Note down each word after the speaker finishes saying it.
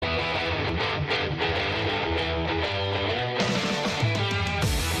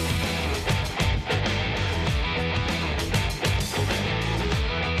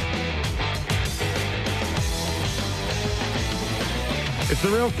It's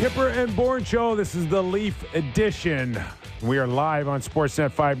the Real Kipper and Bourne Show. This is the Leaf edition. We are live on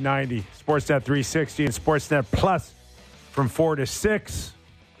Sportsnet 590, Sportsnet 360, and Sportsnet Plus from 4 to 6.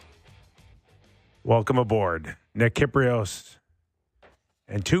 Welcome aboard. Nick Kiprios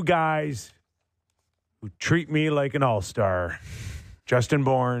and two guys who treat me like an all-star. Justin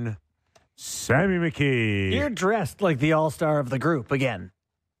Bourne, Sammy McKee. You're dressed like the all-star of the group again.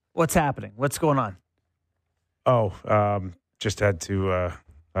 What's happening? What's going on? Just had to have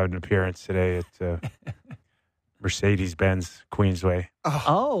an appearance today at Mercedes-Benz Queensway.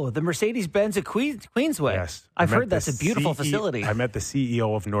 Oh, the Mercedes-Benz at Queensway. Yes. I've heard that's a beautiful facility. I met the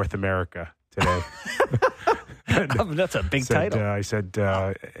CEO of North America today. That's a big title. I said,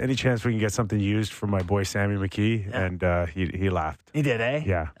 any chance we can get something used for my boy Sammy McKee? Yeah. And he laughed. He did, eh?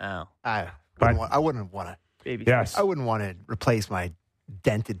 Yeah. Oh. I wouldn't want to. Baby yes. I wouldn't want to replace my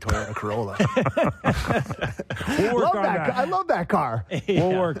dented Toyota Corolla. We'll work on that. I love that car.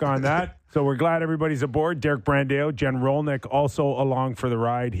 We'll work on that. So we're glad everybody's aboard. Derek Brandeo, Jen Rolnick also along for the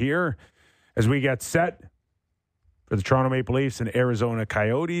ride here as we get set for the Toronto Maple Leafs and Arizona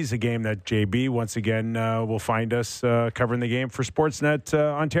Coyotes, a game that JB once again will find us covering the game for Sportsnet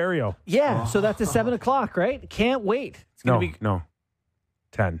Ontario. Yeah, so that's at 7 o'clock, right? Can't wait. It's gonna be... No.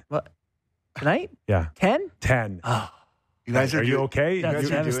 10. What? Tonight? Yeah. 10? 10. Oh. You guys are you okay? That's you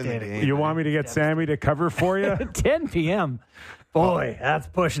guys are doing the devastating. game, You want me to get Sammy to cover for you? 10 p.m. Boy, that's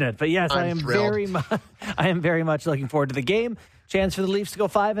pushing it. But yes, I am very much looking forward to the game. Chance for the Leafs to go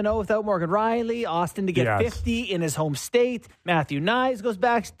 5-0 without Morgan Riley. Austin to get 50 in his home state. Matthew Nyes goes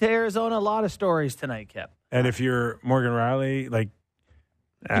back to Arizona. A lot of stories tonight, Kip. And if you're Morgan Riley,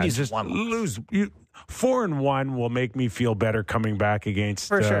 just one lose. 4-1 will make me feel better coming back against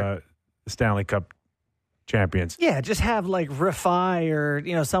For sure. the Stanley Cup champions. Yeah, just have like Rafai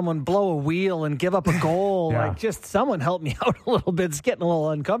or someone blow a wheel and give up a goal. Yeah. Like just someone help me out a little bit. It's getting a little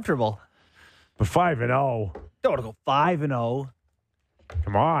uncomfortable. But 5-0, Don't want to go 5-0.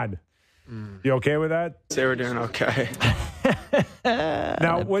 come on. You okay with that? They were doing okay.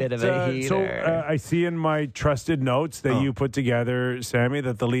 Now, what? bit of a heater. I see in my trusted notes that you put together, Sammy,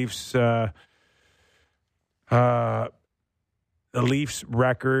 that the Leafs. The Leafs'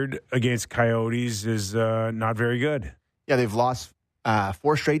 record against Coyotes is not very good. Yeah, they've lost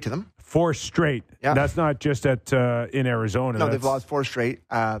 4 straight to them. 4 straight. Yeah. That's not just in Arizona. No, they've lost 4 straight.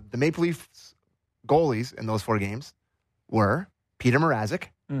 The Maple Leafs goalies in those 4 games were Peter Mrazek,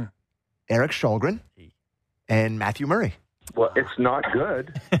 Eric Kallgren, and Matthew Murray. Well, it's not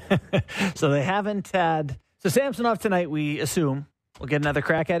good. So they haven't had. So Samsonov tonight, we assume, will get another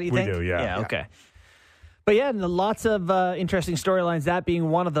crack at it, you We think? do, yeah. Yeah, okay. But yeah, and lots of interesting storylines, that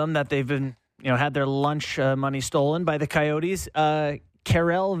being one of them, that they've been, had their lunch money stolen by the Coyotes.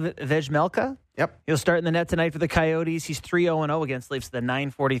 Karel Vejmelka. Yep. He'll start in the net tonight for the Coyotes. He's 3-0-0 against Leafs, the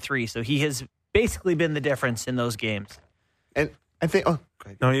 943. So he has basically been the difference in those games. And I think... Oh,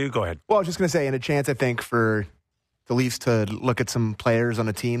 No, you go ahead. well, I was just going to say, and a chance, I think, for the Leafs to look at some players on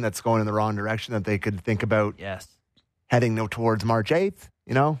a team that's going in the wrong direction that they could think about Yes. heading towards March 8th,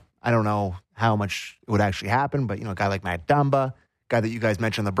 I don't know how much it would actually happen, but, a guy like Matt Dumba, guy that you guys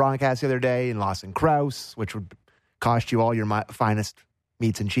mentioned on the broadcast the other day, and Lawson Crouse, which would cost you all your finest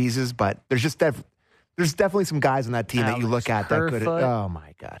meats and cheeses, but there's just there's definitely some guys on that team that you look at that could... Oh,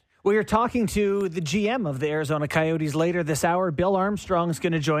 my God. We are talking to the GM of the Arizona Coyotes later this hour. Bill Armstrong's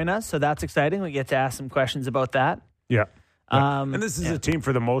going to join us, so that's exciting. We get to ask some questions about that. Yeah. And this is a team,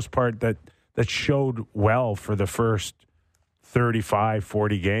 for the most part, that showed well for the first 35,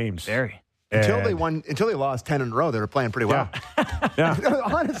 40 games. Very. Until they lost 10 in a row, they were playing pretty well. Yeah.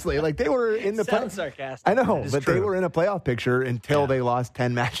 Honestly, they were in the Sounds sarcastic. I know, It's but true. they were in a playoff picture until they lost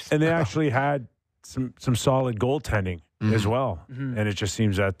 10 matches. And they actually had some solid goaltending as well. Mm-hmm. And it just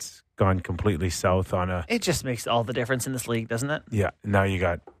seems that's gone completely south on a... It just makes all the difference in this league, doesn't it? Yeah. Now you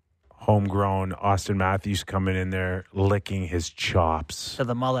got homegrown Austin Matthews coming in there licking his chops. To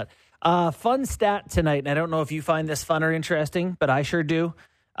the mullet. Fun stat tonight, and I don't know if you find this fun or interesting, but I sure do.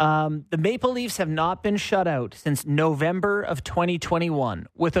 The Maple Leafs have not been shut out since November of 2021.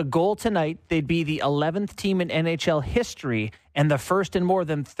 With a goal tonight, they'd be the 11th team in NHL history and the first in more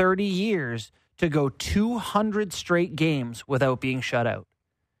than 30 years to go 200 straight games without being shut out.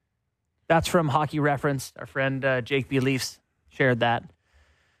 That's from Hockey Reference. Our friend Jake B. Leafs shared that.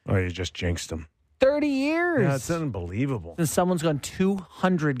 Oh, you just jinxed him. 30 years. Yeah, it's unbelievable. Since someone's gone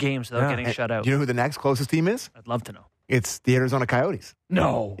 200 games without getting shut out. Do you know who the next closest team is? I'd love to know. It's the Arizona Coyotes.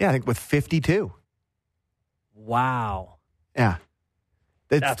 No. Yeah, I think with 52. Wow. Yeah.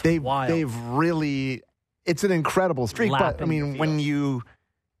 That's wild. They've really... It's an incredible streak. But, I mean, when you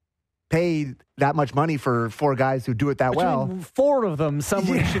pay that much money for 4 guys who do it that well. Between 4 of them,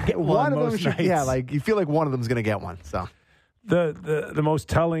 someone should get one of them most should, nights. yeah, like you feel like one of them's going to get one. So The most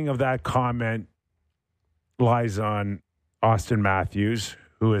telling of that comment lies on Austin Matthews,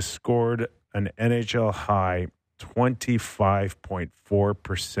 who has scored an NHL high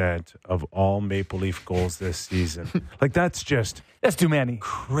 25.4% of all Maple Leaf goals this season. Like, that's too many.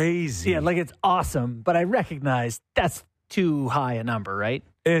 crazy. Yeah, like it's awesome, but I recognize that's too high a number, right?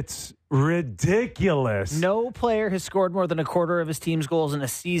 It's ridiculous. No player has scored more than a quarter of his team's goals in a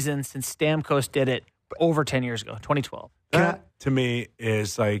season since Stamkos did it over 10 years ago, 2012. That, to me,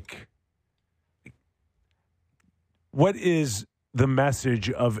 is like, what is the message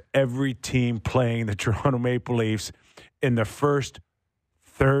of every team playing the Toronto Maple Leafs in the first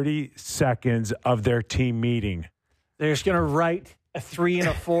 30 seconds of their team meeting? They're just going to write a 3 and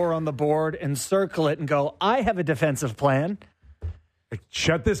a 4 on the board and circle it and go, I have a defensive plan. Like,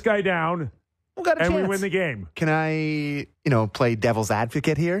 shut this guy down, We've got a and chance. we win the game. can I, play devil's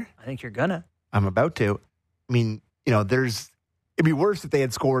advocate here? I think you're going to. I'm about to. I mean, it'd be worse if they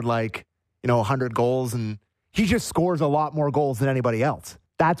had scored 100 goals, and he just scores a lot more goals than anybody else.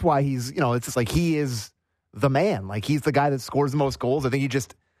 That's why he's, it's just like he is the man. Like, he's the guy that scores the most goals. I think he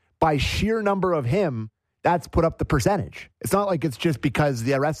just, by sheer number of him, that's put up the percentage. It's not like it's just because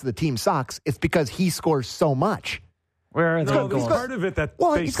the rest of the team sucks. It's because he scores so much. Where are the No, goals? there's part of it that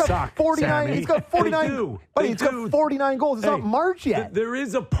Well, they he's got suck. 49. Sammy. He's got 49. They do. But They he's do. got 49 goals. It's not March yet. There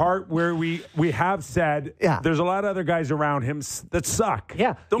is a part where we have said there's a lot of other guys around him that suck.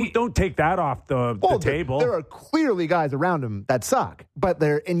 Yeah. Don't take that off the table. There are clearly guys around him that suck. But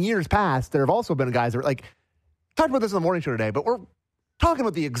there, in years past, there have also been guys that are like, talked about this on the morning show today, but we're talking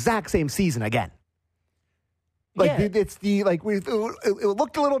about the exact same season again. Like, it's the, like, it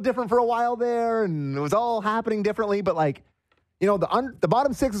looked a little different for a while there, and it was all happening differently, but like, the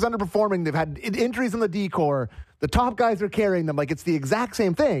bottom 6 is underperforming. They've had injuries in the D-core. The top guys are carrying them. Like, it's the exact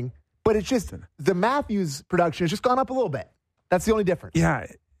same thing, but it's just the Matthews production has just gone up a little bit. That's the only difference. Yeah,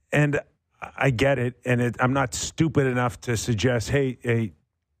 and I get it, and I'm not stupid enough to suggest, hey,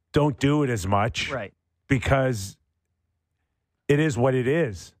 don't do it as much. Right. Because it is what it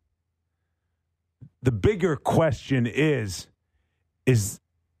is. The bigger question is this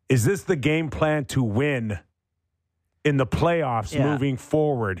the game plan to win in the playoffs moving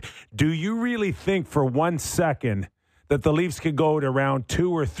forward? Do you really think for 1 second that the Leafs could go to round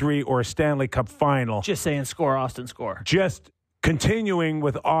 2 or 3 or a Stanley Cup final? Just saying score, Austin, score. Just continuing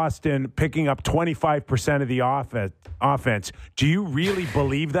with Austin picking up 25% of the offense. Do you really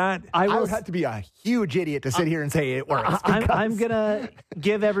believe that? I would have to be a huge idiot to sit here and say it works. I'm going to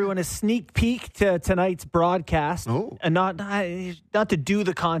give everyone a sneak peek to tonight's broadcast. Ooh. And not to do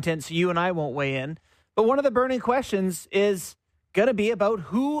the content so you and I won't weigh in. But one of the burning questions is going to be about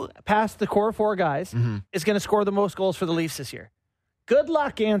who past the core 4 guys is going to score the most goals for the Leafs this year. Good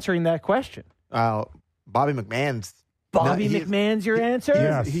luck answering that question. Bobby McMahon's your answer?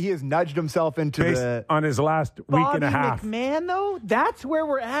 Yes. He has nudged himself into Based on his last week and a half. Bobby McMahon, though, that's where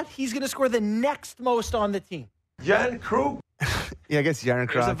we're at. He's going to score the next most on the team. Jan Crouse. Yeah, I guess Jaron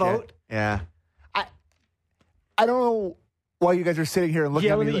Crouse. There's a vote. Yeah. I don't know why you guys are sitting here and looking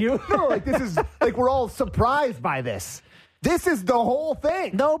Yelling at me. at Like, no, like this is like we're all surprised by this. This is the whole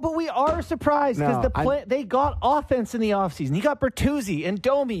thing. No, but we are surprised because they got offense in the offseason. He got Bertuzzi and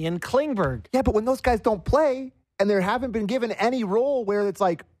Domi and Klingberg. Yeah, but when those guys don't play and they haven't been given any role where it's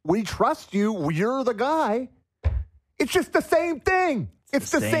like, we trust you, you're the guy, it's just the same thing.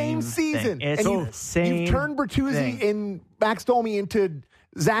 It's the same season. It's and the same You've turned Bertuzzi and Max Domi into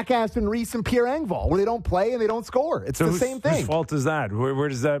Zach Aston Reese and Pierre Engvall, where they don't play and they don't score. It's the same thing. Whose fault is that? Where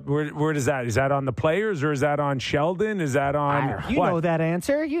does that? Is that on the players or is that on Sheldon? Is that on You know that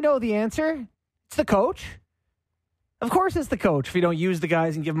answer. You know the answer. It's the coach. Of course it's the coach if you don't use the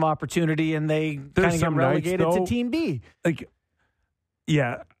guys and give them opportunity and they kind of get relegated to Team B. Like,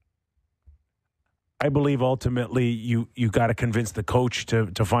 yeah. I believe ultimately you got to convince the coach to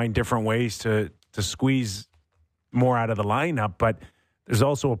find different ways to squeeze more out of the lineup. But there's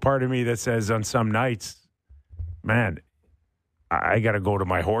also a part of me that says on some nights, man, I got to go to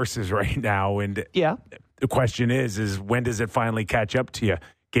my horses right now. And the question is when does it finally catch up to you?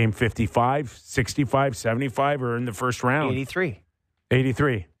 Game 55, 65, 75, or in the first round? 83.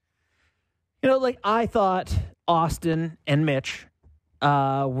 83. You know, like I thought Austin and Mitch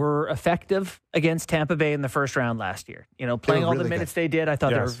were effective against Tampa Bay in the first round last year. You know, playing all the minutes they did, I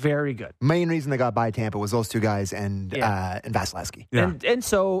thought they were very good. Main reason they got by Tampa was those two guys and Vasilevsky. Yeah.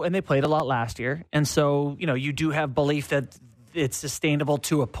 And they played a lot last year. And so, you know, you do have belief that it's sustainable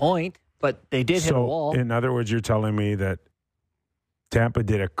to a point, but they did hit a wall. In other words, you're telling me that Tampa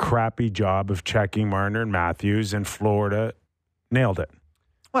did a crappy job of checking Marner and Matthews, and Florida nailed it.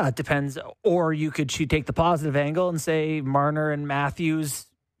 Well, it depends. Or you could take the positive angle and say Marner and Matthews,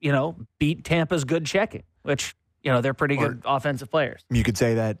 beat Tampa's good checking, which, they're pretty good offensive players. You could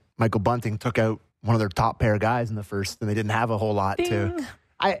say that Michael Bunting took out one of their top pair guys in the first, and they didn't have a whole lot to.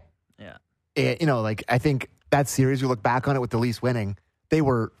 I think that series, you look back on it with the Leafs winning, they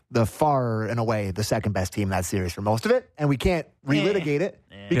were the far and away the second best team in that series for most of it, and we can't relitigate it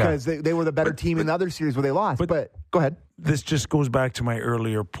because they were the better team in the other series where they lost. But go ahead. This just goes back to my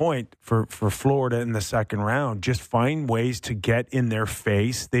earlier point for Florida in the second round. Just find ways to get in their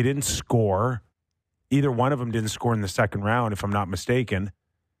face. They didn't score. Either one of them didn't score in the second round, if I'm not mistaken.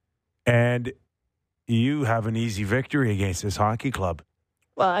 And you have an easy victory against this hockey club.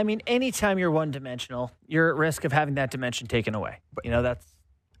 Well, I mean, anytime you're one-dimensional, you're at risk of having that dimension taken away. That's...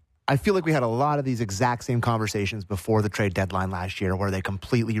 I feel like we had a lot of these exact same conversations before the trade deadline last year where they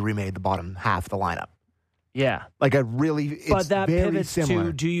completely remade the bottom half of the lineup. Yeah. But that very pivots similar.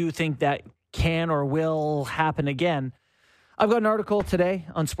 to, do you think that can or will happen again? I've got an article today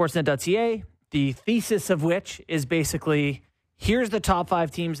on sportsnet.ca, the thesis of which is basically, here's the top 5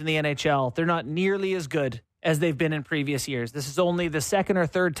 teams in the NHL. They're not nearly as good as they've been in previous years. This is only the second or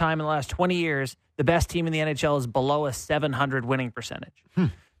third time in the last 20 years the best team in the NHL is below a 700 winning percentage.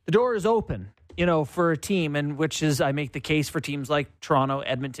 The door is open, for a team, and which is, I make the case for teams like Toronto,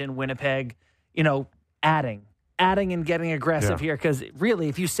 Edmonton, Winnipeg, adding and getting aggressive here, because really,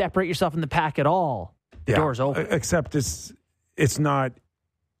 if you separate yourself in the pack at all, the door's open. Except it's not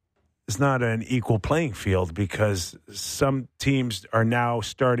an equal playing field, because some teams are now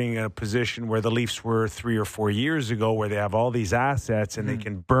starting in a position where the Leafs were 3 or 4 years ago, where they have all these assets and they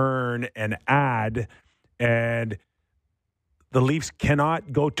can burn and add, and the Leafs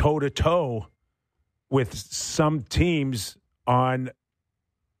cannot go toe-to-toe with some teams on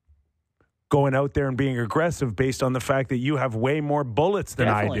going out there and being aggressive based on the fact that you have way more bullets than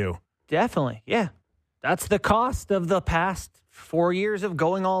I do. Definitely, yeah. That's the cost of the past 4 years of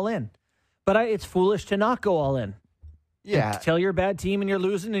going all in. But it's foolish to not go all in. Yeah. Tell you're a bad team and you're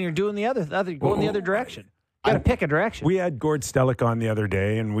losing and you're doing the other going the other direction. You got to pick a direction. We had Gord Stellick on the other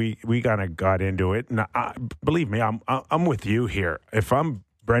day, and we kind of got into it. And believe me, I'm with you here. If I'm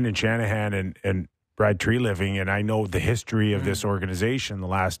Brendan Shanahan and Brad Treliving, and I know the history of this organization the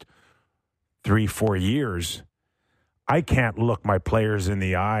last 3-4 years, I can't look my players in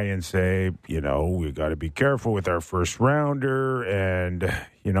the eye and say, we got to be careful with our first rounder, and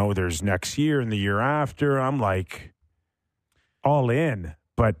there's next year and the year after. I'm like all in.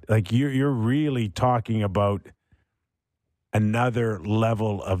 But you're really talking about another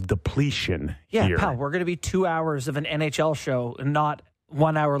level of depletion here. Yeah, pal, we're going to be 2 hours of an NHL show and not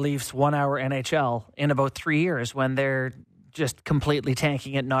 1 hour Leafs, 1 hour NHL in about 3 years when they're just completely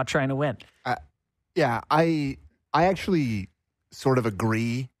tanking it, not trying to win. I actually sort of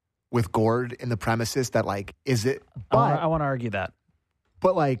agree with Gord in the premises that is it? But I want to argue that.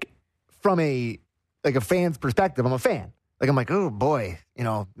 But from a fan's perspective, I'm a fan. I'm like, oh boy,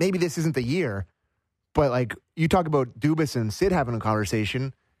 maybe this isn't the year. But you talk about Dubas and Sid having a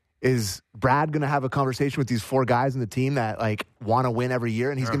conversation. Is Brad going to have a conversation with these 4 guys in the team that want to win every year?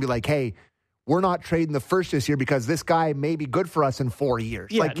 And he's going to be like, hey, we're not trading the first this year because this guy may be good for us in 4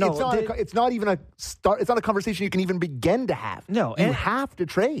 years. Yeah, it's not even a start. It's not a conversation you can even begin to have. No, you have to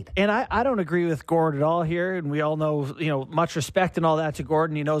trade. And I don't agree with Gord at all here. And we all know, much respect and all that to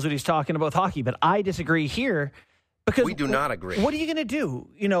Gordon. He knows what he's talking about with hockey. But I disagree here because we do not agree. What are you going to do?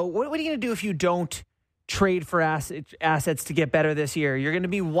 What are you going to do if you don't trade for assets to get better this year? You're going to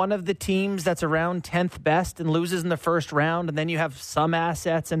be one of the teams that's around 10th best and loses in the first round, and then you have some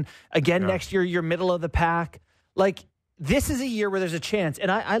assets, and again next year you're middle of the pack. This is a year where there's a chance,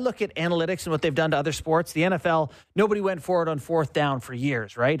 and I look at analytics and what they've done to other sports. The NFL, nobody went for it on 4th down for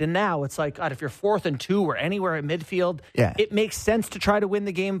years, right? And now it's like, God, if you're 4th and 2 or anywhere at midfield, it makes sense to try to win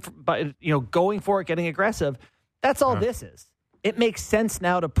the game by going for it, getting aggressive. That's all this is. It makes sense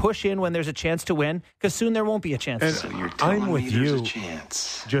now to push in when there's a chance to win, because soon there won't be a chance. And so you're telling I'm with me there's you, a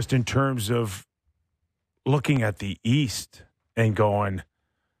chance. Just in terms of looking at the East and going,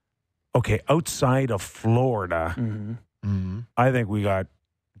 okay, outside of Florida, I think we got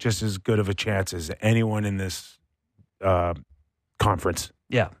just as good of a chance as anyone in this conference.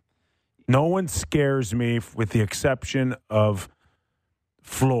 Yeah. No one scares me, with the exception of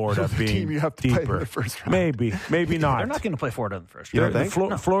Florida being team you have to deeper. play in the first round. Maybe not. They're not going to play Florida in the first You round. don't think?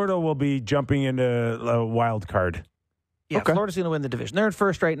 No. Florida will be jumping into a wild card. Yeah, Okay. Florida's going to win the division. They're in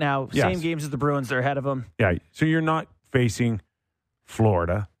first right now. Yes. Same games as the Bruins. They're ahead of them. Yeah, so you're not facing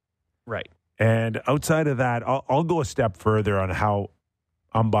Florida. Right. And outside of that, I'll go a step further on how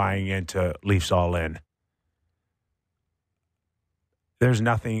I'm buying into Leafs all in. There's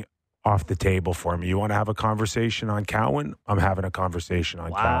nothing off the table for me. You want to have a conversation on Cowan? I'm having a conversation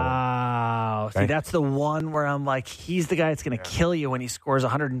on Cowan. Wow. Okay? See, that's the one where I'm like, he's the guy that's going to kill you when he scores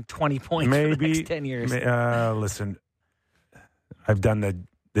 120 points for the next 10 years. Listen, I've done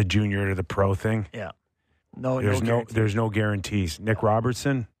the junior to the pro thing. Yeah. There's no guarantees. Nick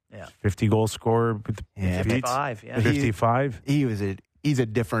Robertson, 50 goal scorer with the 55. Yeah. 55. He's a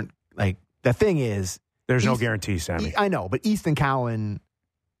different, like, the thing is, There's no guarantee, Sammy. I know, but Easton Cowan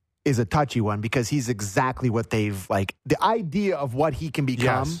is a touchy one because he's exactly what they've, like, the idea of what he can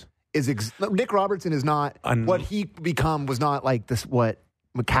become is Nick Robertson is not what he become was not like this what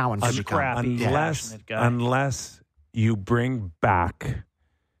McCowan could become. Unless you bring back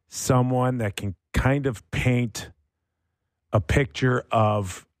someone that can kind of paint a picture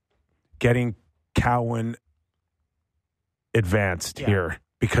of getting Cowan advanced here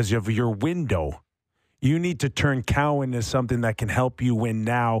because of your window. You need to turn Cowan into something that can help you win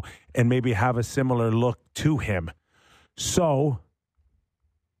now and maybe have a similar look to him. So,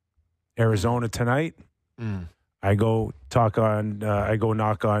 Arizona tonight, I go knock on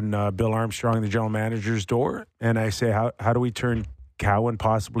Bill Armstrong, the general manager's door, and I say, how do we turn Cowan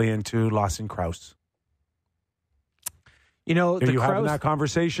possibly into Lawson Crouse? You know, are you having that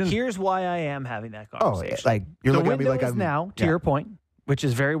conversation? Here's why I am having that conversation. Oh, like you're looking at me like I'm now, to your point, which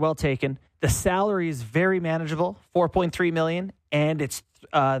is very well taken. The salary is very manageable, $4.3 million, and it's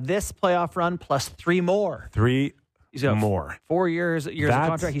this playoff run plus 3 more. He's got more. 4 years of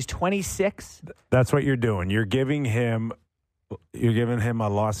contract. He's 26. That's what you're doing. You're giving him a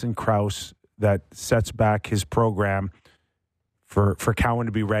Lawson Crouse that sets back his program for Cowan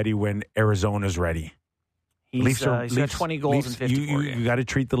to be ready when Arizona's ready. He's got 20 goals and 54 games. You got to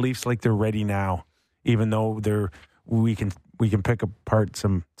treat the Leafs like they're ready now, even though we can pick apart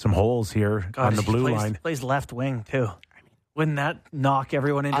some holes here on the blue line. Plays left wing too. Wouldn't that knock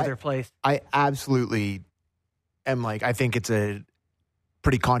everyone into their place? I absolutely am like, I think it's a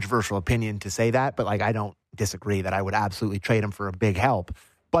pretty controversial opinion to say that, but like I don't disagree that I would absolutely trade him for a big help.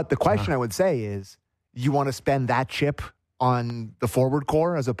 But the question I would say is, you want to spend that chip on the forward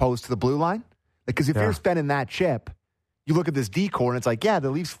core as opposed to the blue line? Because if you're spending that chip, you look at this D core and it's like, the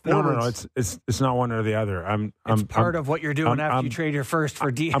Leafs forwards. No. It's not one or the other. It's part of what you're doing after you trade your first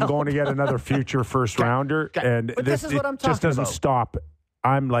for D. I'm going to get another future first rounder, and but this is what I'm talking just doesn't about. stop.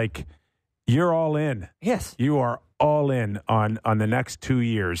 I'm like, you're all in. Yes, you are all in on the next 2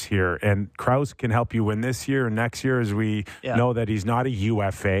 years here, and Crouse can help you win this year and next year, as we know that he's not a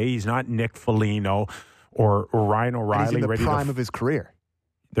UFA. He's not Nick Foligno or Ryan O'Reilly. And he's in the prime of his career.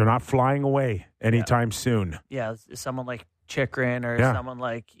 They're not flying away anytime soon. Yeah, someone like Chikrin or someone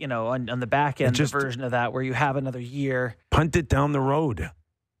like, on the back end, the version of that where you have another year. Punt it down the road.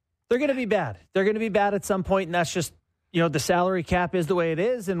 They're going to be bad. They're going to be bad at some point, and that's just, the salary cap is the way it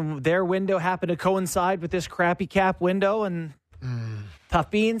is, and their window happened to coincide with this crappy cap window, and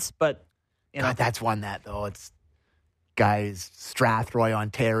tough beans, but, God, that's one that, though, it's guys, Strathroy,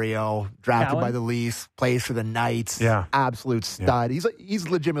 Ontario, drafted by the Leafs, plays for the Knights. Yeah. Absolute stud. Yeah. He's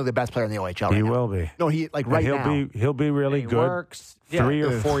legitimately the best player in the OHL He will be. No, he'll be really good. Works. 3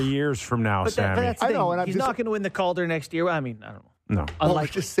 or 4 years from now, but Sammy. That's the thing. I know, and he's not going to win the Calder next year. I mean, I don't know. No.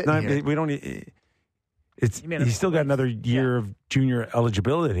 Unlike just sitting here. We don't. He's still got another year of junior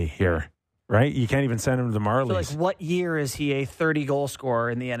eligibility here, right? You can't even send him to the Marlies. So, what year is he a 30 goal scorer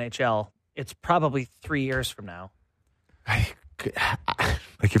in the NHL? It's probably 3 years from now.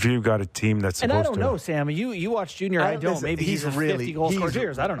 Like if you've got a team that's supposed to... And I don't know, Sammy. You watch junior. I don't. Maybe he's a 50 goal scorer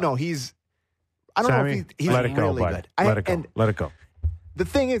years. I don't know. No, I don't know if he's let it really go, good. Let it go. Let it go. The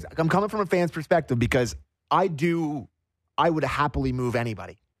thing is, I'm coming from a fan's perspective because I would happily move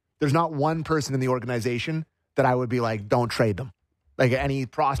anybody. There's not one person in the organization that I would be like, don't trade them. Like any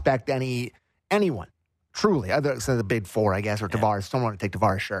prospect, anyone. Truly. Other than the big four, I guess, or Tavares. Someone want to take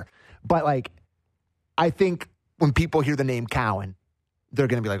Tavares, sure. But like, I think when people hear the name Cowan, they're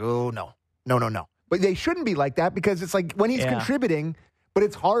going to be like, oh, no. But they shouldn't be like that because it's like when he's contributing, but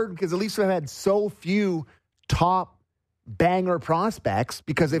it's hard because the Leafs have had so few top banger prospects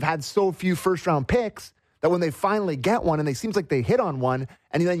because they've had so few first-round picks that when they finally get one and it seems like they hit on one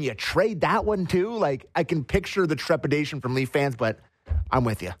and then you trade that one too, like I can picture the trepidation from Leaf fans, but I'm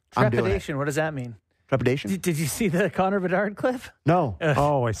with you. Trepidation, what does that mean? Trepidation? Did you see the Connor Bedard clip? No.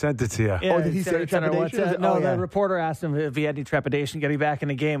 I sent it to you. Yeah, did he say trepidation? The reporter asked him if he had any trepidation getting back in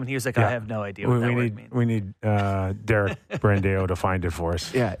the game, and he was like, I have no idea what that word means. We need Derek Brandeo to find it for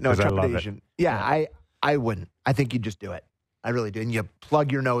us. Yeah, no, trepidation. Yeah, I wouldn't. I think you'd just do it. I really do. And you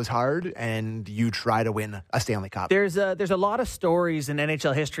plug your nose hard and you try to win a Stanley Cup. There's a lot of stories in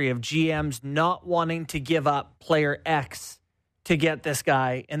NHL history of GMs not wanting to give up player X to get this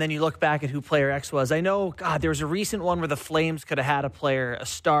guy, and then you look back at who player X was. I know, God, there was a recent one where the Flames could have had a player, a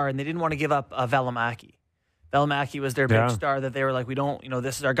star, and they didn't want to give up Velimaki. Velimaki was their big star that they were like, we don't,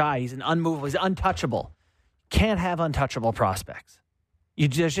 this is our guy. He's an unmovable, he's untouchable. Can't have untouchable prospects.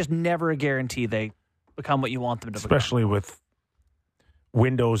 There's just never a guarantee they become what you want them to become. Especially with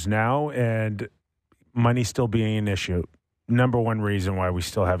windows now and money still being an issue. Number one reason why we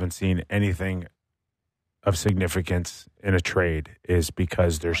still haven't seen anything of significance in a trade is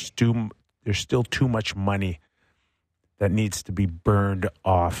because there's still too much money that needs to be burned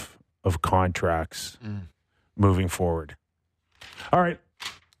off of contracts moving forward. All right.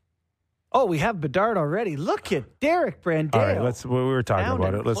 Oh, we have Bedard already. Look at Derek Brandale. All right, we were talking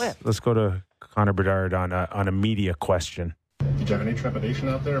about it. Let's go to Connor Bedard on a media question. Did you have any trepidation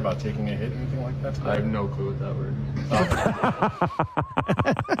out there about taking a hit, anything like that today? I have no clue what that word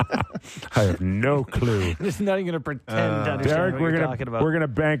I have no clue. Just not even going to pretend to understand Derek, what you're talking about. We're gonna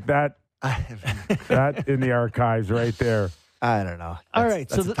bank that in the archives right there. I don't know. All right,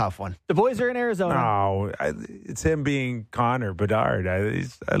 that's so a tough one. The boys are in Arizona. No, it's him being Connor Bedard. I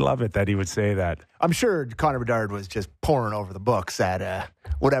love it that he would say that. I'm sure Connor Bedard was just pouring over the books at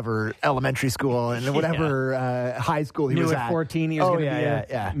whatever elementary school and whatever high school he was Knew at at. 14 he was going to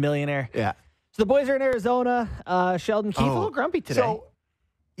be a millionaire. Yeah. So the boys are in Arizona. Sheldon Keefe a little grumpy today. So,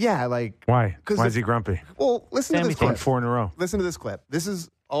 yeah, like... Why? Why is he grumpy? Well, listen to this Won clip. 4 in a row. Listen to this clip. This is...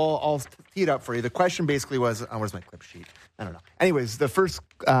 I'll tee it up for you. The question basically was... Oh, where's my clip sheet? I don't know. Anyways, the first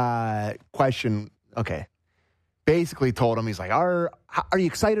question... Okay. Basically told him, he's like, are you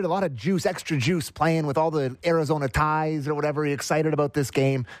excited? A lot of juice, extra juice, playing with all the Arizona ties or whatever. Are you excited about this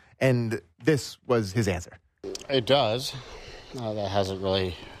game? And this was his answer. It does. That hasn't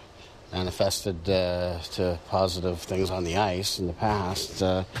really manifested to positive things on the ice in the past.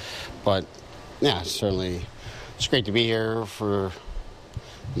 But, yeah, certainly it's great to be here for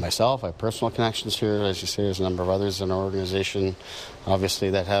myself. I have personal connections here. As you say, there's a number of others in our organization,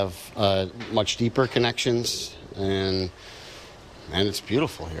 obviously, that have much deeper connections. And it's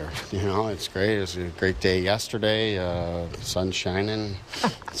beautiful here. It's great. It was a great day yesterday. Sun's shining.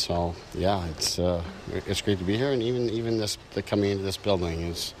 So yeah, it's great to be here. And even the coming into this building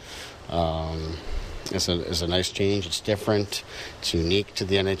is a nice change. It's different. It's unique to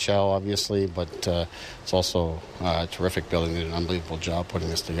the NHL, obviously, but it's also a terrific building. They did an unbelievable job putting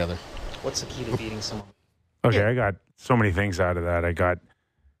this together. What's the key to beating someone? Okay, I got so many things out of that. I got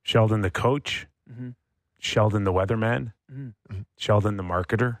Sheldon the coach. Mm-hmm. Sheldon the weatherman, Sheldon the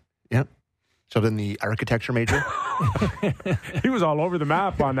marketer. Yep. Sheldon the architecture major. He was all over the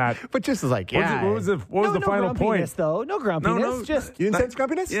map on that. But just like, yeah. What was the final point? Though. No grumpiness. No, just you didn't sense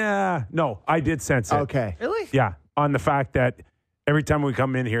grumpiness? Yeah. No, I did sense it. Okay. Really? Yeah. On the fact that every time we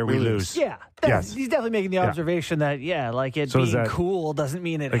come in here, we lose. Yeah. Yes. He's definitely making the observation that, like it being cool doesn't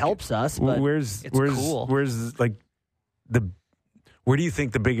mean it helps us, but it's cool. Where do you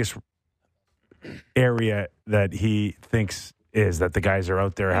think the biggest area that he thinks is that the guys are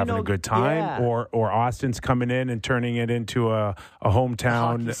out there having a good time, or Austin's coming in and turning it into a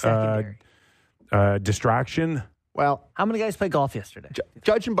hometown distraction? Well, how many guys played golf yesterday?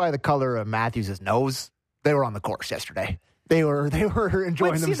 Judging by the color of Matthews' nose, they were on the course yesterday. They were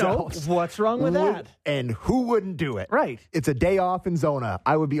enjoying themselves. What's wrong with that? And who wouldn't do it? Right. It's a day off in Zona.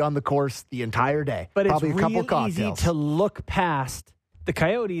 I would be on the course the entire day. But probably it's a couple real cocktails. easy to look past the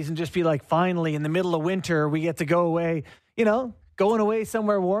Coyotes and just be like, finally, in the middle of winter, we get to go away, going away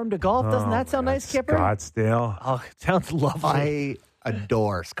somewhere warm to golf. Doesn't that sound nice, Kipper? Scottsdale. Oh, it sounds lovely. I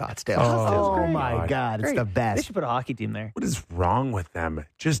adore Scottsdale. Oh my God. It's the best. They should put a hockey team there. What is wrong with them?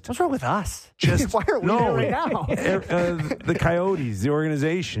 What's wrong with us? Why aren't we there right now? The Coyotes, the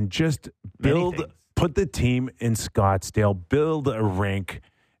organization, just put the team in Scottsdale, build a rink,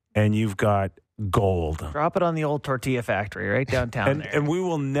 and you've got gold. Drop it on the old tortilla factory right downtown there. And we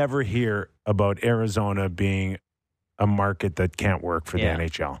will never hear about Arizona being a market that can't work for the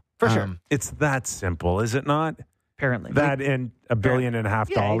NHL. For sure. It's that simple, is it not? Apparently. That and $1.5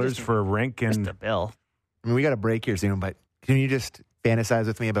 billion for a rink. And just a bill. I mean, we got a break here soon, but can you just fantasize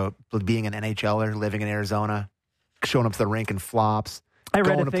with me about being an NHLer, living in Arizona, showing up to the rink in flops? I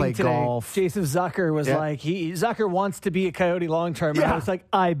read going a to play thing today. golf. Jason Zucker was like, Zucker wants to be a Coyote long term. And I was like,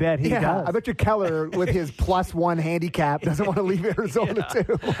 I bet he does. I bet you Keller, with his +1 handicap, doesn't want to leave Arizona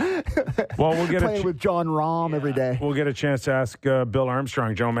too. Well, we'll get playing with John Rahm every day. We'll get a chance to ask Bill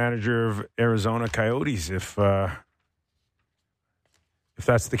Armstrong, general manager of Arizona Coyotes, if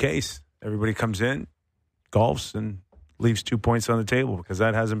that's the case. Everybody comes in, golfs, and leaves 2 points on the table, because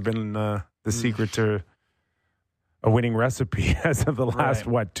that hasn't been the secret to a winning recipe as of the last,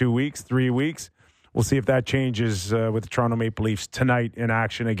 2 weeks, 3 weeks. We'll see if that changes with the Toronto Maple Leafs tonight in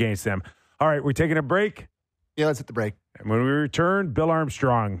action against them. All right, we're taking a break. Yeah, let's hit the break. And when we return, Bill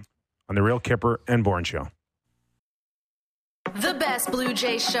Armstrong on the Real Kipper and Bourne Show. The best Blue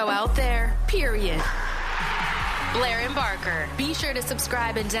Jays show out there, period. Blair and Barker. Be sure to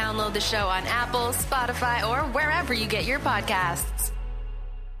subscribe and download the show on Apple, Spotify, or wherever you get your podcasts.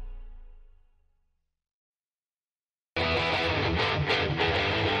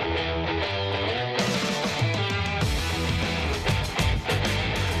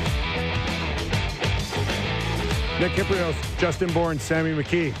 Nick Kiprios, Justin Bourne, Sammy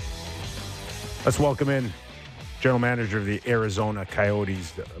McKee. Let's welcome in General Manager of the Arizona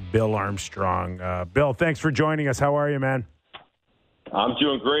Coyotes, Bill Armstrong. Bill, thanks for joining us. How are you, man? I'm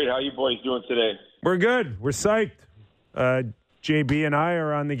doing great. How you boys doing today? We're good. We're psyched. JB and I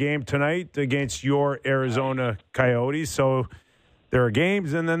are on the game tonight against your Arizona Coyotes. So there are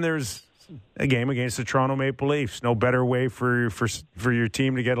games, and then there's a game against the Toronto Maple Leafs. No better way for your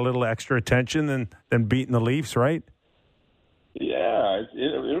team to get a little extra attention than beating the Leafs, right? Yeah,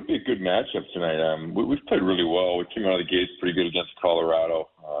 it'll be a good matchup tonight. We've played really well. We came out of the gates pretty good against Colorado.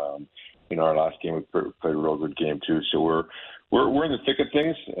 Our last game we played a real good game too. So we're in the thick of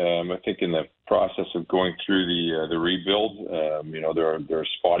things. I think in the process of going through the rebuild, there are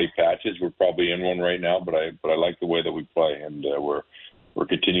spotty patches. We're probably in one right now, but I like the way that we play, and we're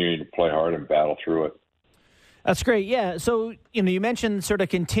continuing to play hard and battle through it. That's great. Yeah. So, you mentioned sort of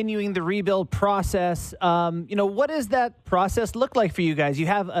continuing the rebuild process. What does that process look like for you guys? You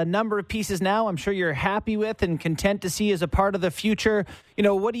have a number of pieces now I'm sure you're happy with and content to see as a part of the future.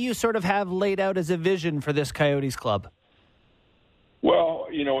 What do you sort of have laid out as a vision for this Coyotes club? Well,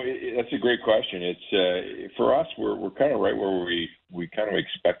 that's a great question. It's for us, we're kind of right where we kind of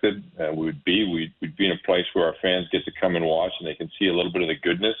expected we would be. We'd be in a place where our fans get to come and watch, and they can see a little bit of the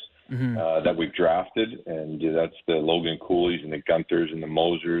goodness that we've drafted, and that's the Logan Cooley's and the Gunthers and the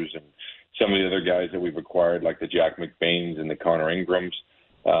Mosers and some of the other guys that we've acquired, like the Jack McBains and the Connor Ingrams.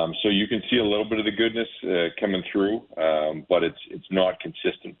 So you can see a little bit of the goodness coming through, but it's not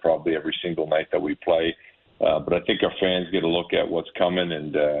consistent probably every single night that we play. But I think our fans get a look at what's coming,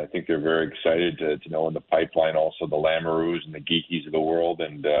 and I think they're very excited to know in the pipeline also the Lamoureux and the Geekies of the world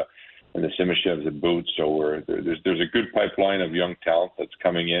and the Simashevs and Boots. So there's a good pipeline of young talent that's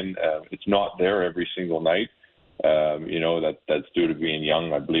coming in. It's not there every single night. That's due to being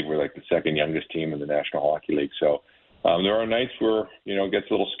young. I believe we're like the second youngest team in the National Hockey League. So there are nights where, it gets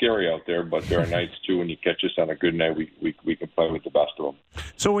a little scary out there, but there are nights too when you catch us on a good night, we can play with the best of them.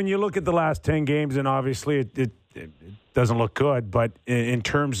 So when you look at the last 10 games, and obviously it doesn't look good, but in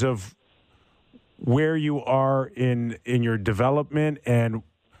terms of where you are in your development and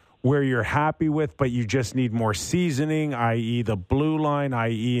where you're happy with, but you just need more seasoning, i.e. the blue line,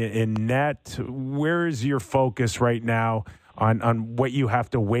 i.e. in net, where is your focus right now on what you have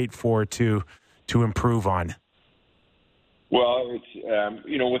to wait for to improve on? Well, it's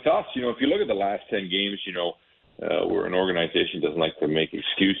with us, if you look at the last 10 games, we're an organization that doesn't like to make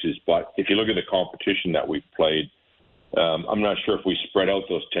excuses. But if you look at the competition that we've played, I'm not sure if we spread out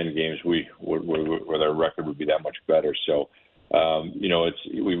those 10 games, where our record would be that much better. So,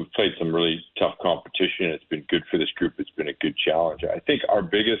 we've played some really tough competition. It's been good for this group. It's been a good challenge. I think our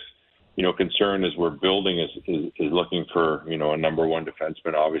biggest, concern as we're building is looking for, a number one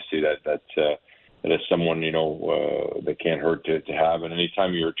defenseman. Obviously, that is someone, that can't hurt to have. And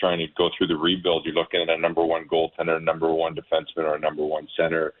anytime you're trying to go through the rebuild, you're looking at a number one goaltender, a number one defenseman, or a number one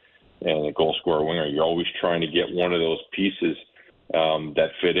center, and a goal scorer winger. You're always trying to get one of those pieces that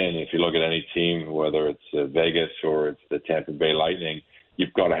fit in. If you look at any team, whether it's Vegas or it's the Tampa Bay Lightning,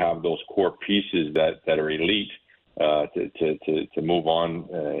 you've got to have those core pieces that are elite to move on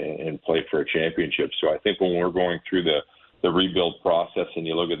and play for a championship. So I think when we're going through the rebuild process and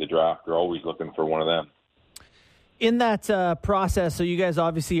you look at the draft, you're always looking for one of them. In that process, so you guys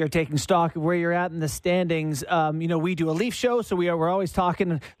obviously are taking stock of where you're at in the standings. We do a Leaf show, so we're always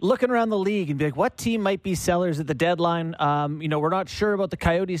looking around the league and be like, what team might be sellers at the deadline? We're not sure about the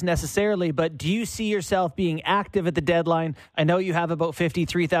Coyotes necessarily, but do you see yourself being active at the deadline? I know you have about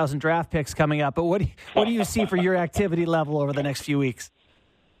 53,000 draft picks coming up, but what do you see for your activity level over the next few weeks?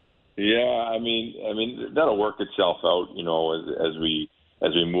 Yeah, I mean that'll work itself out,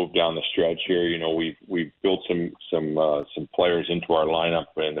 as we move down the stretch here. We've built some players into our lineup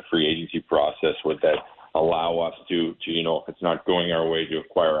in the free agency process that allow us to if it's not going our way, to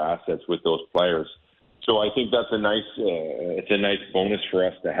acquire assets with those players. So I think that's a nice bonus for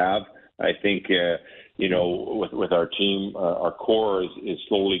us to have. I think with our team, our core is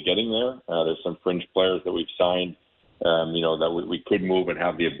slowly getting there. There's some fringe players that we've signed, that we could move and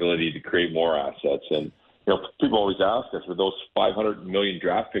have the ability to create more assets. And, people always ask us, with those 500 million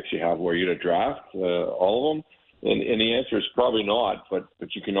draft picks you have, where you to draft all of them? And the answer is probably not, but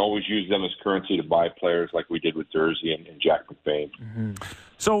you can always use them as currency to buy players like we did with Jersey and Jack McBain. Mm-hmm.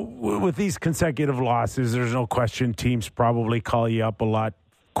 So with these consecutive losses, there's no question teams probably call you up a lot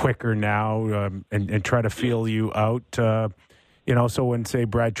quicker now and try to feel you out. So when, say,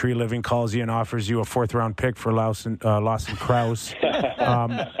 Brad Treliving calls you and offers you a fourth-round pick for Lawson Crouse,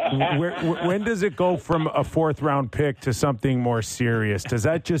 when does it go from a fourth-round pick to something more serious? Does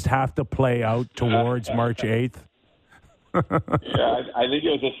that just have to play out towards March 8th? Yeah, I think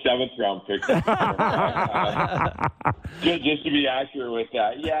it was a 7th-round pick. Just to be accurate with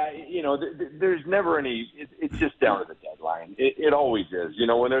that. Yeah, there's never any – it's just down to the deadline. It always is.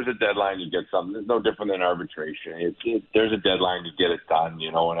 When there's a deadline, you get something. It's no different than arbitration. There's a deadline to get it done,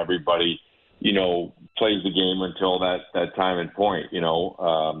 and everybody, plays the game until that time and point,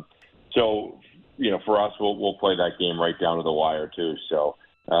 So, for us, we'll play that game right down to the wire too. So,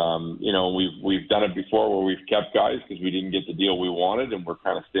 we've done it before where we've kept guys because we didn't get the deal we wanted, and we're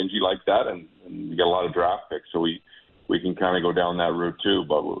kind of stingy like that, and we get a lot of draft picks, so we can kind of go down that route too.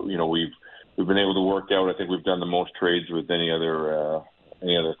 But we've been able to work out. I think we've done the most trades with any other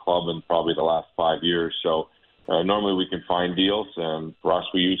club in probably the last 5 years. So normally we can find deals. For us,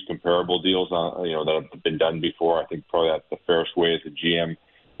 we use comparable deals that have been done before. I think probably that's the fairest way as a GM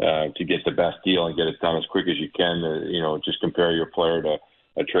to get the best deal and get it done as quick as you can. Just compare your player to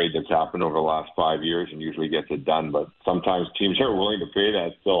a trade that's happened over the last 5 years and usually gets it done. But sometimes teams are willing to pay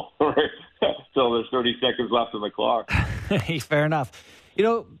that still. Still, there's 30 seconds left on the clock. Fair enough.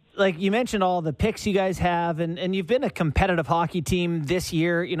 Like you mentioned all the picks you guys have, and you've been a competitive hockey team this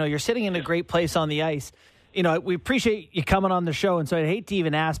year. You're sitting in a great place on the ice. We appreciate you coming on the show, and so I'd hate to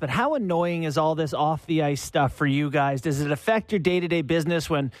even ask, but how annoying is all this off-the-ice stuff for you guys? Does it affect your day-to-day business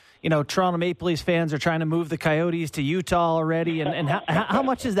when, Toronto Maple Leafs fans are trying to move the Coyotes to Utah already? And how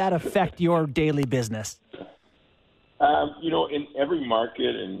much does that affect your daily business? In every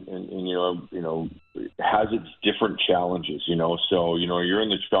market and has its different challenges, So, you're in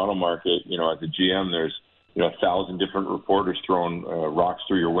the Toronto market, as a GM, there's 1,000 different reporters throwing rocks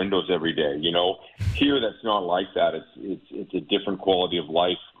through your windows every day. Here that's not like that. It's a different quality of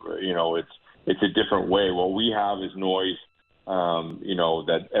life. It's a different way. What we have is noise.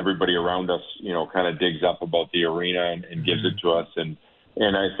 That everybody around us, kind of digs up about the arena and gives it to us. And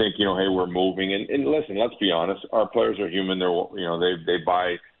I think hey, we're moving. And listen, let's be honest. Our players are human. They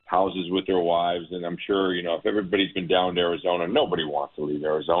buy houses with their wives, and I'm sure if everybody's been down to Arizona, nobody wants to leave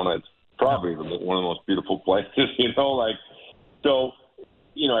Arizona. It's probably one of the most beautiful places, So,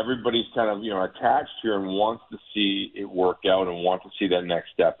 everybody's kind of, attached here and wants to see it work out and wants to see that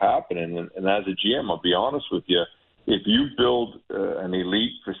next step happen. And as a GM, I'll be honest with you, if you build an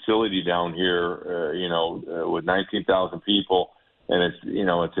elite facility down here, with 19,000 people, and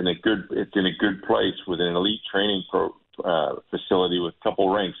it's in a good place with an elite training facility with a couple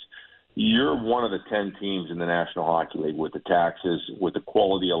rinks, you're one of the 10 teams in the National Hockey League with the taxes, with the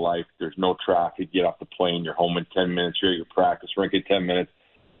quality of life. There's no traffic. Get off the plane. You're home in 10 minutes. You're at your practice rink in 10 minutes.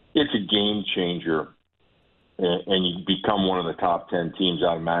 It's a game changer, and you become one of the top 10 teams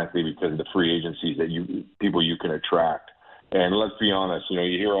automatically because of the free agencies that people you can attract. And let's be honest, you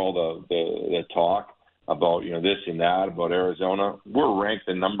hear all the talk about this and that about Arizona. We're ranked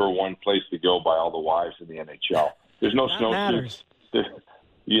the number one place to go by all the wives in the NHL. There's no snowsuits.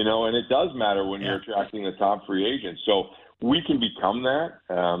 And it does matter when you're attracting the top free agents. So we can become that.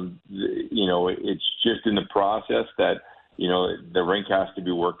 It's just in the process that, the rink has to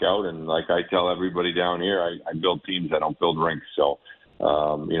be worked out. And like I tell everybody down here, I build teams, I don't build rinks. So,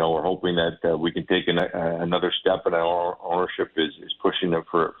 we're hoping that we can take another step, and our ownership is pushing them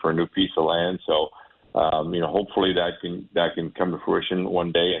for a new piece of land. So, hopefully that can come to fruition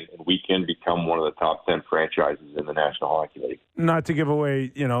one day, and we can become one of the top 10 franchises in the National Hockey League. Not to give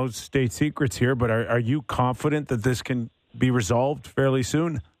away, state secrets here, but are you confident that this can be resolved fairly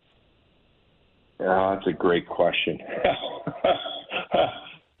soon? That's a great question.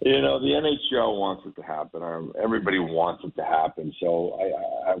 The NHL wants it to happen. Everybody wants it to happen. So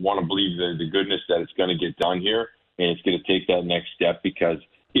I want to believe the goodness that it's going to get done here, and it's going to take that next step because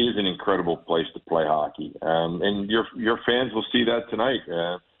it is an incredible place to play hockey. And your fans will see that tonight.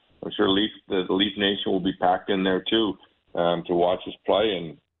 I'm sure the Leaf Nation will be packed in there too to watch us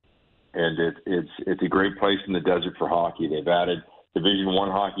play. And it's a great place in the desert for hockey. They've added Division I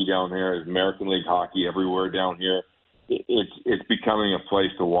hockey down here, American League hockey everywhere down here. it's becoming a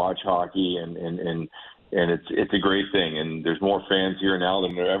place to watch hockey, and it's a great thing. And there's more fans here now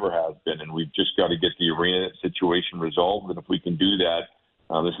than there ever has been, and we've just got to get the arena situation resolved. And if we can do that,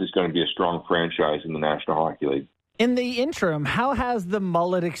 this is going to be a strong franchise in the National Hockey League. In the interim, how has the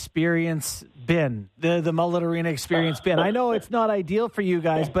mullet experience been? The mullet arena experience been? I know it's not ideal for you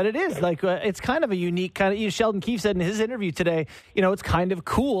guys, but it is it's kind of a unique kind of. Sheldon Keefe said in his interview today, it's kind of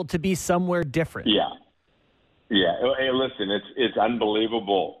cool to be somewhere different. Yeah. Hey, listen, it's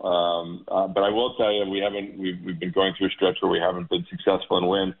unbelievable. But I will tell you, we've been going through a stretch where we haven't been successful in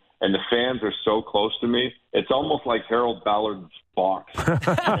win, and the fans are so close to me. It's almost like Harold Ballard's box.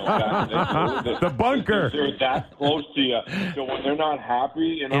 The bunker. They're that close to you. So when they're not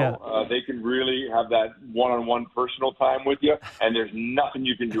happy, they can really have that one-on-one personal time with you, and there's nothing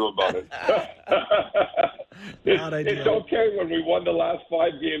you can do about it. It's okay when we won the last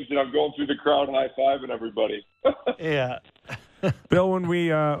 5 games and I'm going through the crowd high-fiving everybody. Yeah. Bill, when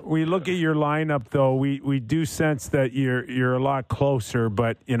we look at your lineup, though, we do sense that you're a lot closer.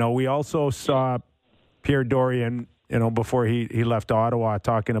 But we also saw Pierre Dorian, before he left Ottawa,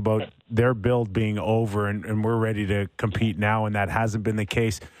 talking about their build being over and we're ready to compete now, and that hasn't been the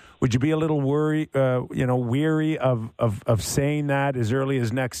case. Would you be a little weary of saying that as early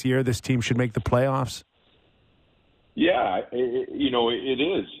as next year this team should make the playoffs? Yeah, it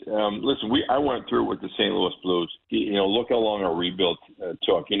is. Listen, I went through it with the St. Louis Blues. Look how long our rebuild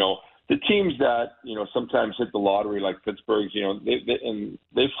took. The teams that sometimes hit the lottery, like Pittsburgh's,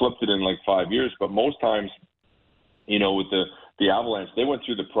 they flipped it in like 5 years. But most times, with the Avalanche, they went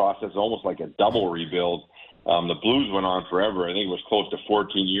through the process almost like a double rebuild. The Blues went on forever. I think it was close to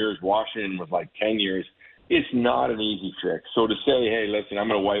 14 years. Washington was like 10 years. It's not an easy fix. So to say, hey, listen, I'm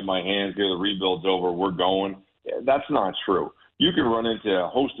going to wipe my hands here, the rebuild's over, we're going. That's not true. You can run into a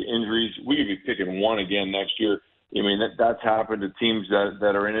host of injuries. We could be picking one again next year. I mean, that's happened to teams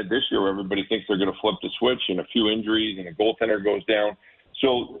that are in it this year where everybody thinks they're going to flip the switch and a few injuries and a goaltender goes down.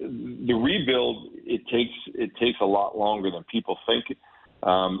 So the rebuild, it takes a lot longer than people think,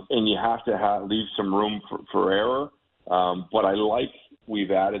 and you have to leave some room for error. But I like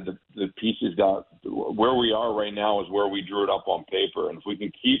we've added the pieces that where we are right now is where we drew it up on paper. And if we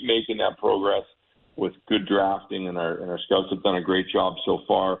can keep making that progress with good drafting, and our scouts have done a great job so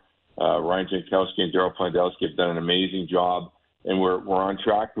far. Ryan Jankowski and Darryl Plandowski have done an amazing job, and we're on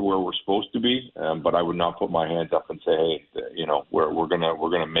track to where we're supposed to be. But I would not put my hands up and say, hey, we're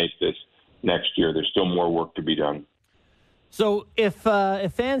gonna make this next year. There's still more work to be done. So if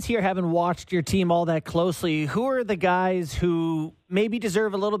fans here haven't watched your team all that closely, who are the guys who maybe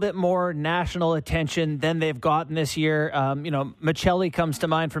deserve a little bit more national attention than they've gotten this year? Michelli comes to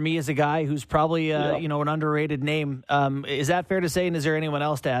mind for me as a guy who's probably an underrated name. Is that fair to say? And is there anyone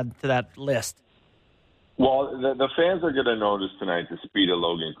else to add to that list? Well, the fans are going to notice tonight the speed of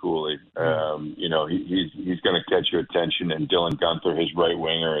Logan Cooley. He's going to catch your attention, and Dylan Gunther, his right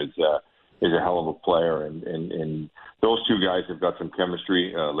winger, is a hell of a player, and those two guys have got some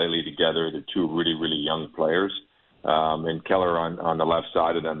chemistry lately together. They're two really, really young players. And Keller on the left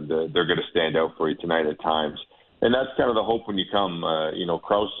side of them, they're going to stand out for you tonight at times. And that's kind of the hope when you come.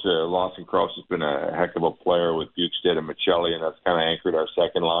 Crouse, Lawson Crouse has been a heck of a player with Bukestad and Michelli, and that's kind of anchored our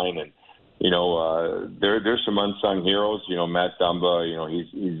second line. And, there's some unsung heroes. Matt Dumba,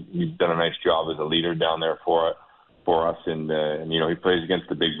 he's done a nice job as a leader down there for us, and he plays against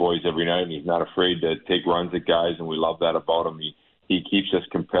the big boys every night, and he's not afraid to take runs at guys, and we love that about him. He keeps us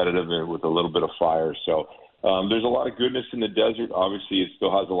competitive and with a little bit of fire. So there's a lot of goodness in the desert. Obviously, it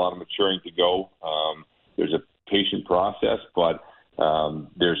still has a lot of maturing to go. There's a patient process, but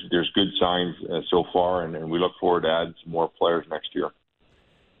there's good signs so far, and we look forward to adding some more players next year.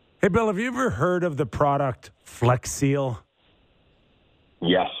 Hey, Bill, have you ever heard of the product Flex Seal?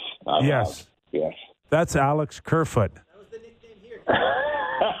 Yes. Yes. That's Alex Kerfoot. That was the nickname here.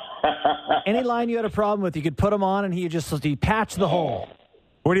 Any line you had a problem with, you could put him on, and he patch the hole.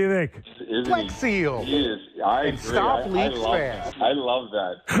 What do you think? Flex Seal. I agree. Stop leaks fast. I love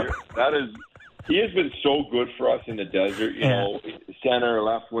that. He has been so good for us in the desert. Center,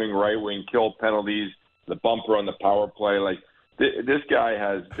 left wing, right wing, kill penalties, the bumper on the power play. Like this guy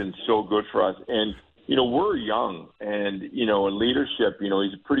has been so good for us, and we're young, and in leadership,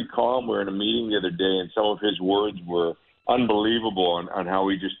 he's pretty calm. We were in a meeting the other day, and some of his words were unbelievable on how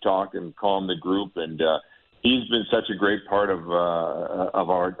he just talked and calmed the group, and he's been such a great part of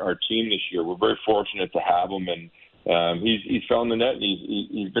our team this year. We're very fortunate to have him, and he's found the net, and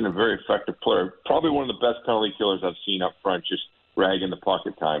he's been a very effective player. Probably one of the best penalty killers I've seen up front, just ragging the puck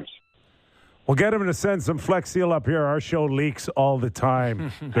at times. We'll get him to send some Flex Seal up here. Our show leaks all the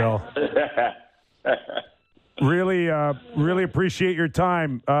time, Bill. Really appreciate your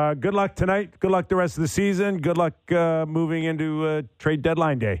time. Good luck tonight. Good luck the rest of the season. Good luck moving into trade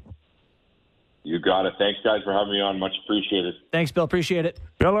deadline day. You got it. Thanks, guys, for having me on. Much appreciated. Thanks, Bill. Appreciate it.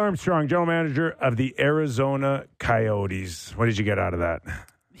 Bill Armstrong, general manager of the Arizona Coyotes. What did you get out of that?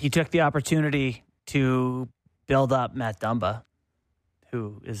 He took the opportunity to build up Matt Dumba,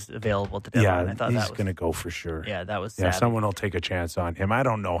 who is available to deadline. I thought he's that was going to go for sure. Yeah, that was Yeah, savvy. someone will take a chance on him. I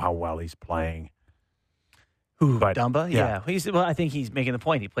don't know how well he's playing. Who, but Dumba? Yeah. I think he's making the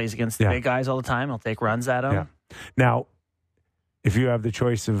point. He plays against the big guys all the time. He'll take runs at them. Yeah. Now, if you have the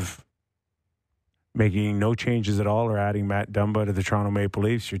choice of making no changes at all or adding Matt Dumba to the Toronto Maple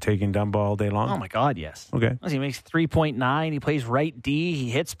Leafs, you're taking Dumba all day long? Oh, my God, yes. Okay. He makes 3.9. He plays right D. He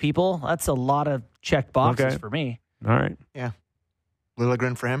hits people. That's a lot of checked boxes for me. All right. Yeah.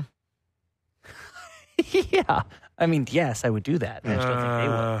 Liljegren for him? Yeah. I mean, yes, I would do that. I just don't think they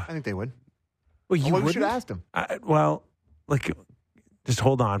would. I think they would. Well, you we should have asked him. Just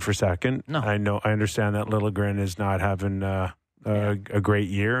hold on for a second. No. I understand that Liljegren is not having a great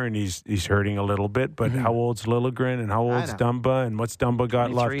year, and he's hurting a little bit. But how old's Liljegren, and how old's Dumba, and what's Dumba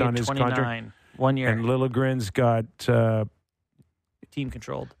got left on his 29, contract? 1 year. And Liljegren's got Team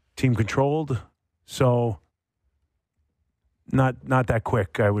controlled. So not that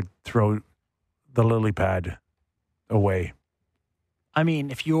quick. I would throw the lily pad away. I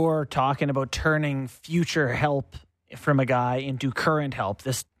mean, if you're talking about turning future help from a guy into current help,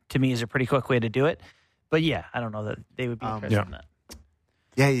 this to me is a pretty quick way to do it. But yeah, I don't know that they would be interested in that.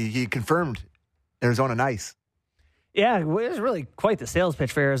 Yeah, he confirmed Arizona nice. Yeah, it was really quite the sales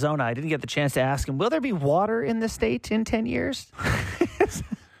pitch for Arizona. I didn't get the chance to ask him, will there be water in the state in 10 years?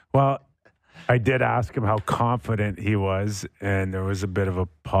 Well, I did ask him how confident he was, and there was a bit of a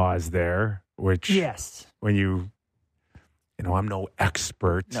pause there, which yes, when I'm no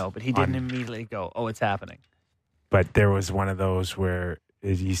expert. No, but he didn't immediately go, oh, it's happening. But there was one of those where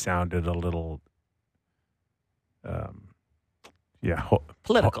he sounded a little,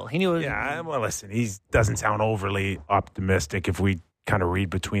 political. He knew it was. Yeah, well, listen, he doesn't sound overly optimistic if we kind of read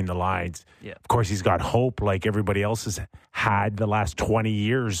between the lines. Yeah. Of course, he's got hope like everybody else has had the last 20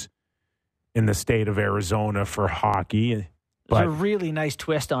 years in the state of Arizona for hockey. There's a really nice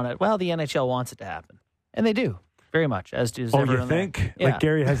twist on it. Well, the NHL wants it to happen. And they do, very much, as does everyone. Oh, you think? Yeah. Like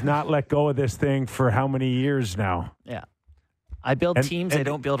Gary has not let go of this thing for how many years now? Yeah. I build teams, I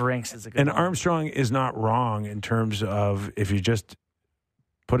don't build rinks. Is a good And one. Armstrong is not wrong in terms of if you just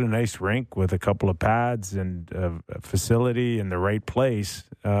put a nice rink with a couple of pads and a facility in the right place,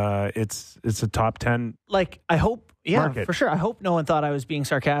 it's a top 10 I hope, market. for sure. I hope no one thought I was being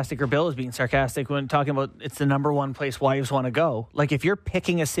sarcastic or Bill was being sarcastic when talking about it's the number one place wives want to go. Like if you're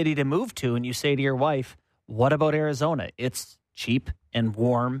picking a city to move to and you say to your wife, what about Arizona? It's cheap and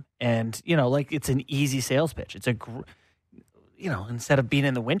warm and, it's an easy sales pitch. It's instead of being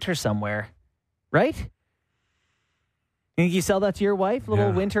in the winter somewhere, right? You think you sell that to your wife,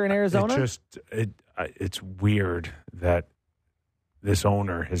 winter in Arizona? It's weird that this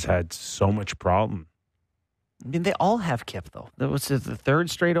owner has had so much problem. I mean, they all have Kip, though. That was the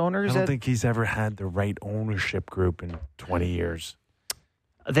third straight owners. I don't think he's ever had the right ownership group in 20 years.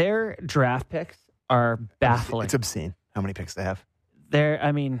 Their draft picks are baffling. It's obscene how many picks they have.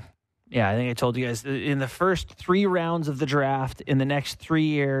 I think I told you guys, in the first 3 rounds of the draft, in the next 3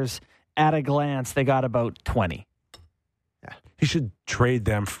 years, at a glance, they got about 20. Yeah. He should trade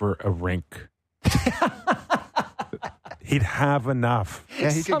them for a rink. He'd have enough.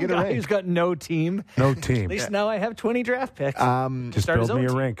 Yeah, he could get a ring. Who's got no team. No team. At least now I have 20 draft picks. Just build me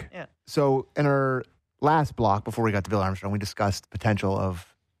a rink. Yeah. So in our last block, before we got to Bill Armstrong, we discussed the potential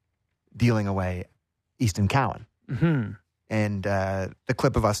of dealing away Easton Cowan. Mm-hmm. And the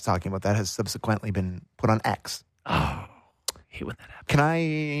clip of us talking about that has subsequently been put on X. Oh, I hate when that happens. Can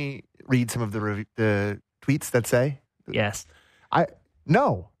I read some of the tweets that say? Yes.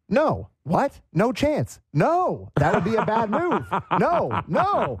 No. What? No chance. No. That would be a bad move.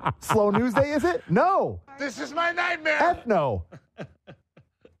 No. Slow news day, is it? No. This is my nightmare. F no.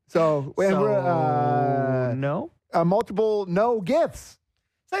 So we're no? Multiple no gifts.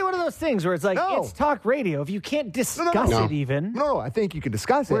 It's like one of those things where it's like, it's talk radio. If you can't discuss it even. No, I think you can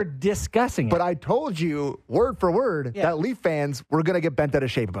discuss it. We're discussing it. But I told you, word for word, that Leaf fans were going to get bent out of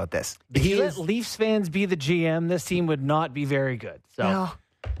shape about this. If you let Leafs fans be the GM, this team would not be very good. So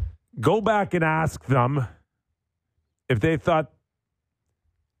go back and ask them if they thought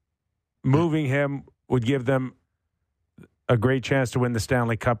moving him would give them a great chance to win the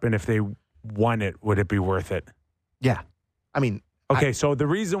Stanley Cup, and if they won it, would it be worth it? Yeah. I mean... Okay, so the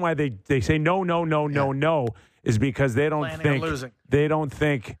reason why they say no is because they don't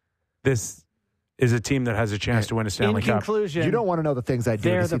think this is a team that has a chance to win a Stanley In Cup. conclusion, You don't want to know the things I do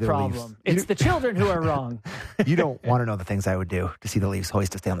they're to see the the problem. Leafs. It's the children who are wrong. You don't want to know the things I would do to see the Leafs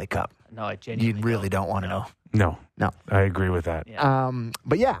hoist a Stanley Cup. No, I genuinely You really don't want to know. No, I agree with that. Yeah.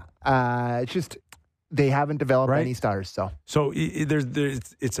 But it's just they haven't developed Right. any stars. So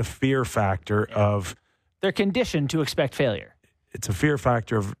it's a fear factor of They're conditioned to expect failure. it's a fear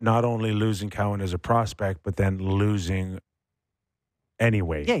factor of not only losing Cowan as a prospect, but then losing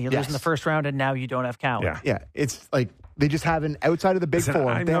anyway. Yeah, you lose Yes. in the first round, and now you don't have Cowan. Yeah. It's like they just haven't, outside of the big Listen,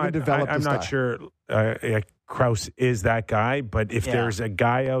 four, they haven't developed I'm a not star. sure Crouse is that guy, but if there's a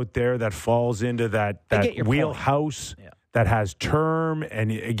guy out there that falls into that get your wheelhouse that has term,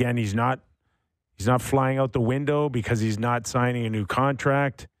 and again, he's not flying out the window because he's not signing a new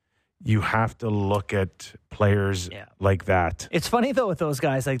contract, you have to look at players like that. It's funny, though, with those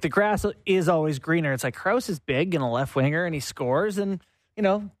guys. Like, the grass is always greener. It's like Crouse is big and a left winger, and he scores, and,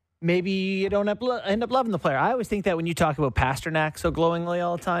 maybe you don't end up loving the player. I always think that when you talk about Pasternak so glowingly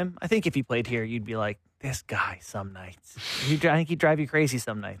all the time, I think if he played here, you'd be like, this guy some nights. I think he'd drive you crazy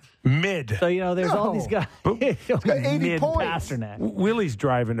some nights. Mid. So, there's all these guys. He's got 80 mid points. Pasternak. Willie's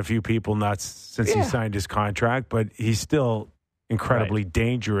driving a few people nuts since he signed his contract, but he's still incredibly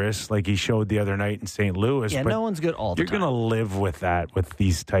dangerous, like he showed the other night in St. Louis. Yeah, but no one's good all the you're time. going to live with that with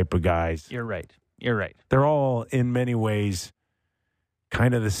these type of guys. You're right. They're all, in many ways,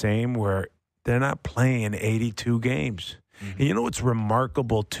 kind of the same, where they're not playing 82 games. And you know what's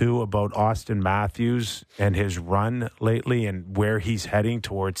remarkable, too, about Austin Matthews and his run lately and where he's heading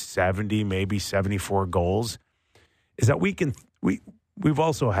towards 70, maybe 74 goals, is that we've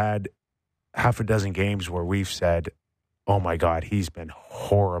also had half a dozen games where we've said, oh, my God, he's been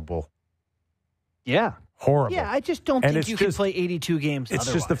horrible. Yeah. Horrible. Yeah, I just don't think you can play 82 games It's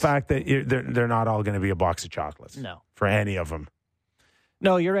otherwise. just the fact that they're not all going to be a box of chocolates. No. For any of them.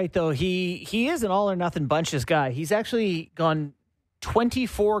 No, you're right, though. He is an all-or-nothing bunches guy. He's actually gone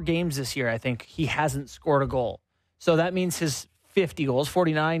 24 games this year, I think. He hasn't scored a goal. So that means his 50 goals,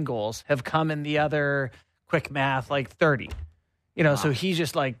 49 goals, have come in the other, quick math, like 30. So he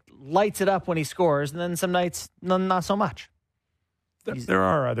just, lights it up when he scores, and then some nights, not so much. There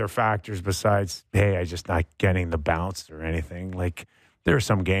are other factors besides, hey, I'm just not getting the bounce or anything. Like, there are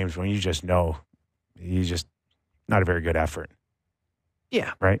some games when you just know he's just not a very good effort.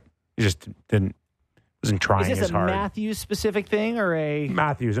 Yeah. Right? He just wasn't trying as hard. Is this a Matthews specific thing or a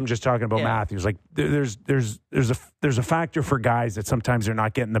Matthews? I'm just talking about Matthews. Like, there's a factor for guys that sometimes they're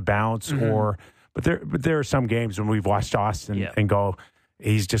not getting the bounce, but there are some games when we've watched Austin and go,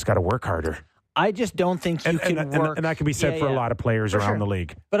 he's just got to work harder. I just don't think you can work. And that can be said for a lot of players around the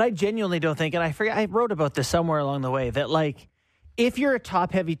league. But I genuinely don't think, and I wrote about this somewhere along the way, that if you're a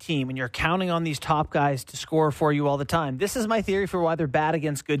top-heavy team and you're counting on these top guys to score for you all the time, this is my theory for why they're bad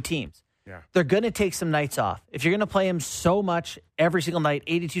against good teams. Yeah. They're going to take some nights off. If you're going to play them so much every single night,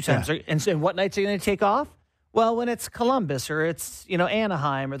 82 times, and what nights are you going to take off? Well, when it's Columbus or it's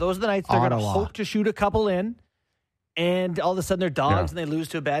Anaheim, or those are the nights they're going to hope to shoot a couple in, and all of a sudden they're dogs and they lose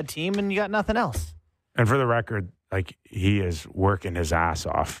to a bad team, and you got nothing else. And for the record, he is working his ass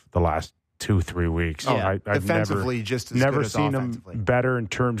off the last 2-3 weeks. I've defensively, just as never good as seen offensively. him better in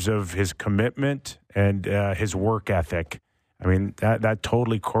terms of his commitment and his work ethic. I mean, that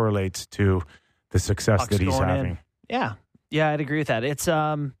totally correlates to the success Pucks that he's going having. in. Yeah, I'd agree with that. It's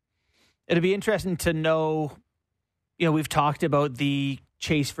it'd be interesting to know. We've talked about the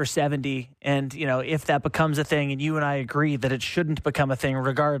chase for 70, and if that becomes a thing, and you and I agree that it shouldn't become a thing,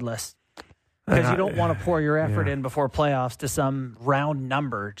 regardless. Because you don't want to pour your effort in before playoffs to some round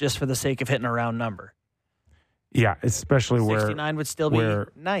number just for the sake of hitting a round number. Yeah, especially 69 would still be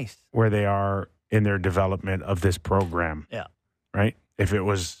nice. Where they are in their development of this program. Yeah. Right? If it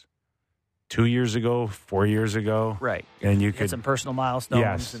was 2 years ago, 4 years ago. Right. And you Get could some personal milestones.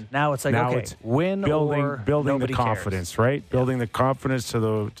 Yes. And now it's like, it's win or building nobody the confidence, cares. right? Yeah. Building the confidence to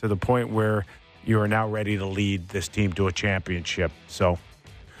the point where you are now ready to lead this team to a championship. So,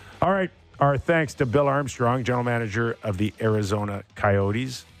 all right. Our thanks to Bill Armstrong, general manager of the Arizona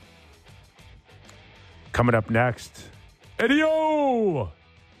Coyotes. Coming up next, Eddie-O!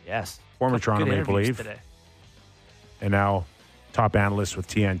 Yes. Former Toronto Good Maple interviews Leaf. today. And now top analyst with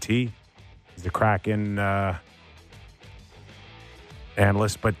TNT. He's the Kraken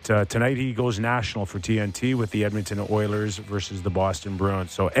analyst. But tonight he goes national for TNT with the Edmonton Oilers versus the Boston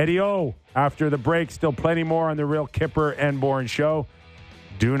Bruins. So Eddie-O, after the break, still plenty more on the Real Kipper and Bourne Show.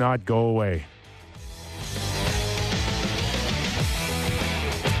 Do not go away.